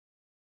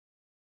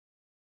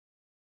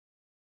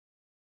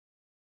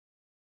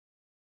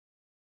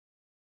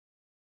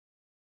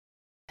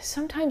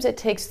Sometimes it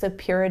takes the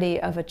purity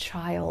of a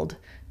child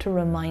to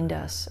remind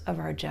us of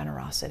our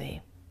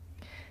generosity.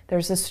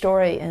 There's a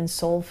story in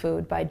Soul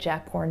Food by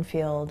Jack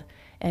Kornfield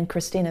and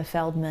Christina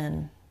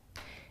Feldman.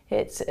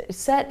 It's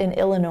set in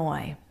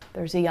Illinois.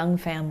 There's a young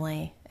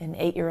family, an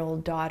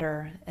 8-year-old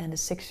daughter and a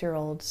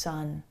 6-year-old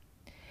son.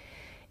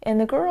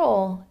 And the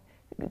girl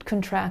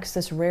contracts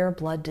this rare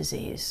blood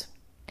disease.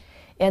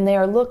 And they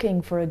are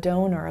looking for a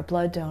donor, a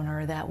blood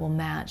donor that will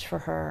match for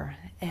her.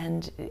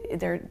 And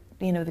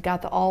they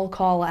got the all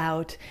call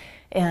out,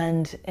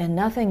 and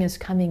nothing is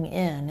coming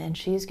in, and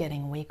she's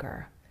getting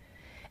weaker.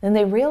 And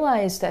they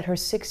realize that her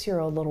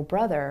 6-year-old little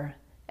brother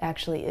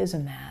actually is a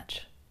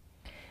match.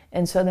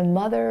 And so the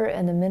mother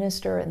and the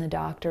minister and the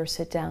doctor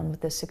sit down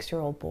with the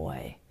 6-year-old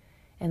boy,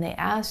 and they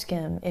ask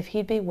him if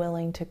he'd be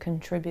willing to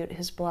contribute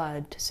his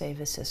blood to save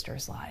his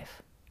sister's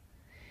life.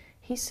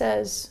 He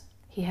says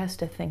he has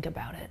to think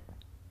about it.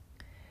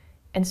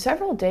 And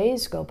several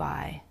days go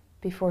by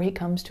before he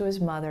comes to his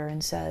mother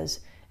and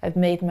says, "I've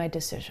made my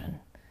decision.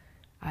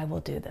 I will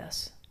do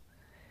this."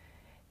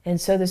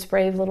 And so this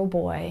brave little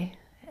boy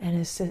and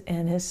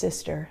his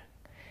sister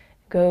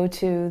go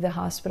to the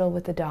hospital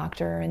with the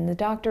doctor, and the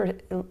doctor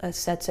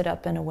sets it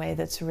up in a way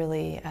that's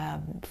really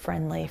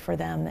friendly for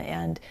them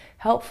and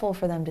helpful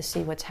for them to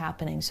see what's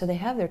happening. So they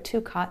have their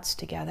 2 cots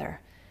together,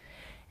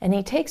 and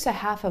he takes a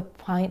half a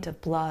pint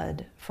of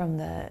blood from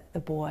the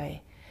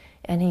boy,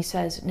 and he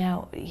says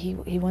now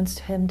he wants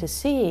him to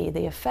see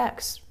the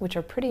effects, which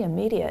are pretty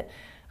immediate,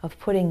 of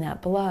putting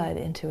that blood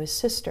into his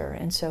sister.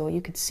 And so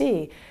you could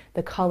see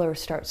the color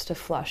starts to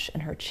flush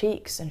in her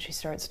cheeks, and she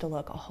starts to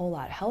look a whole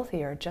lot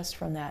healthier just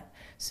from that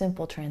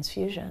simple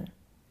transfusion.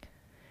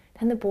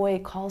 Then the boy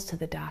calls to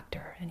the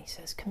doctor and he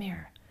says, "Come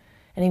here."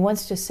 And he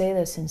wants to say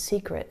this in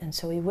secret, and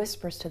so he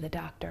whispers to the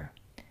doctor,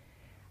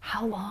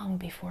 "How long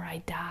before I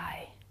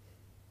die?"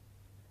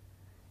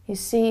 You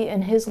see,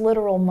 in his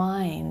literal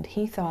mind,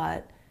 he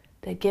thought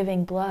that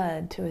giving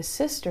blood to his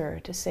sister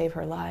to save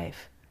her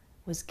life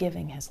was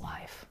giving his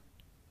life.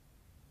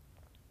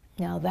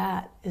 Now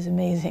that is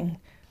amazing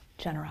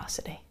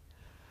generosity.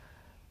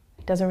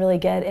 It doesn't really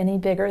get any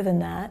bigger than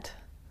that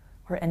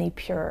or any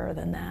purer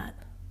than that.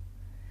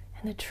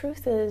 And the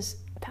truth is,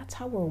 that's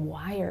how we're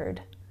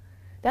wired.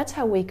 That's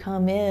how we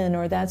come in,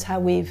 or that's how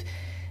we've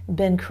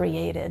been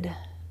created,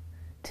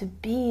 to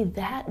be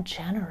that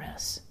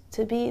generous,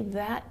 to be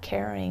that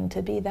caring,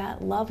 to be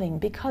that loving,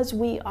 because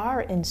we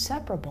are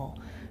inseparable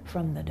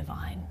from the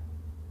divine.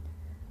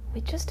 We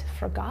just have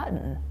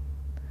forgotten.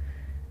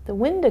 The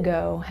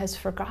Wendigo has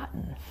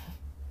forgotten.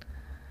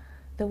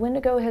 The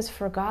Wendigo has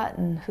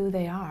forgotten who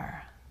they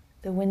are.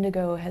 The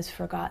Wendigo has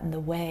forgotten the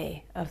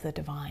way of the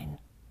divine.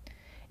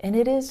 And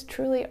it is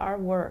truly our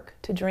work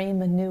to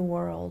dream a new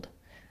world,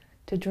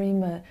 to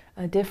dream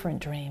a different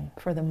dream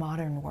for the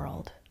modern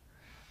world,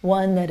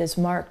 one that is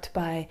marked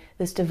by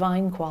this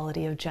divine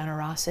quality of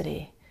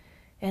generosity,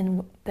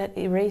 and that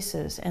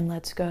erases and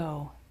lets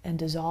go and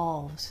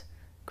dissolves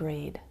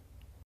greed.